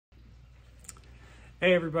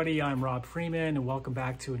Hey everybody, I'm Rob Freeman and welcome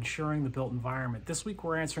back to Insuring the Built Environment. This week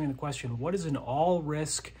we're answering the question, what is an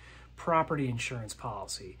all-risk property insurance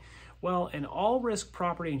policy? Well, an all-risk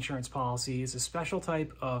property insurance policy is a special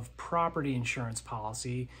type of property insurance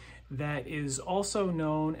policy that is also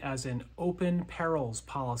known as an open perils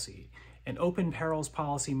policy. An open perils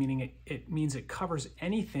policy meaning it means it covers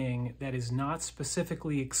anything that is not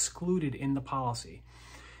specifically excluded in the policy.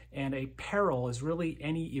 And a peril is really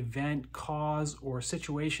any event, cause, or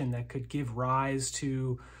situation that could give rise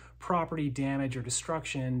to property damage or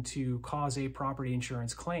destruction to cause a property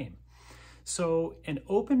insurance claim. So an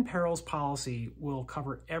open perils policy will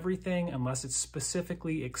cover everything unless it's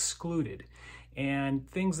specifically excluded.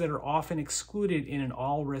 And things that are often excluded in an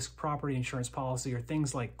all-risk property insurance policy are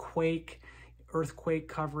things like quake, earthquake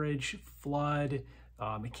coverage, flood,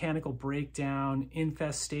 mechanical breakdown,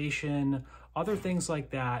 infestation, other things like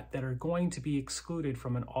that are going to be excluded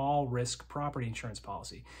from an all-risk property insurance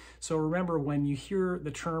policy. So remember, when you hear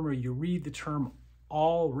the term or you read the term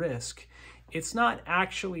all risk, it's not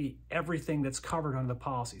actually everything that's covered under the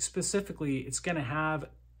policy. Specifically, it's going to have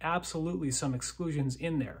absolutely some exclusions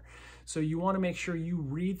in there. So you want to make sure you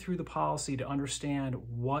read through the policy to understand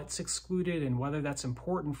what's excluded and whether that's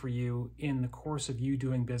important for you in the course of you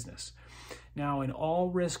doing business. Now, an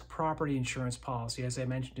all-risk property insurance policy, as I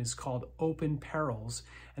mentioned, is called open perils,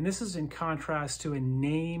 and this is in contrast to a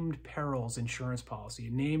named perils insurance policy.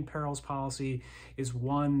 A named perils policy is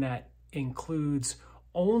one that includes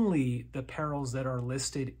only the perils that are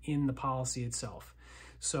listed in the policy itself.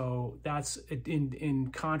 So that's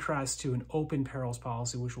in contrast to an open perils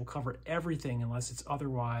policy, which will cover everything unless it's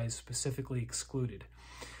otherwise specifically excluded.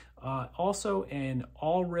 Also, an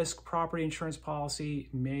all-risk property insurance policy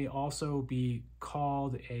may also be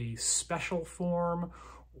called a special form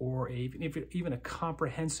or even a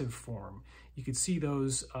comprehensive form. You could see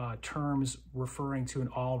those terms referring to an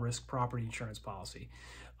all-risk property insurance policy.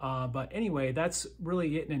 But anyway, that's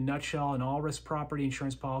really it in a nutshell. An all-risk property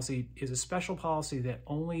insurance policy is a special policy that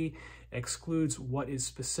only excludes what is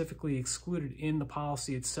specifically excluded in the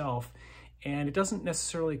policy itself, and it doesn't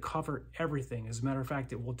necessarily cover everything. As a matter of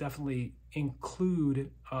fact, it will definitely include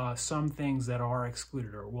some things that are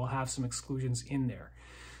excluded, or will have some exclusions in there.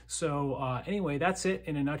 So anyway, that's it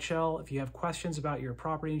in a nutshell. If you have questions about your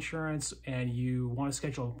property insurance and you want to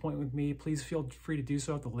schedule an appointment with me, please feel free to do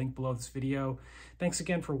so at the link below this video. Thanks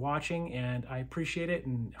again for watching, and I appreciate it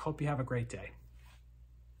and hope you have a great day.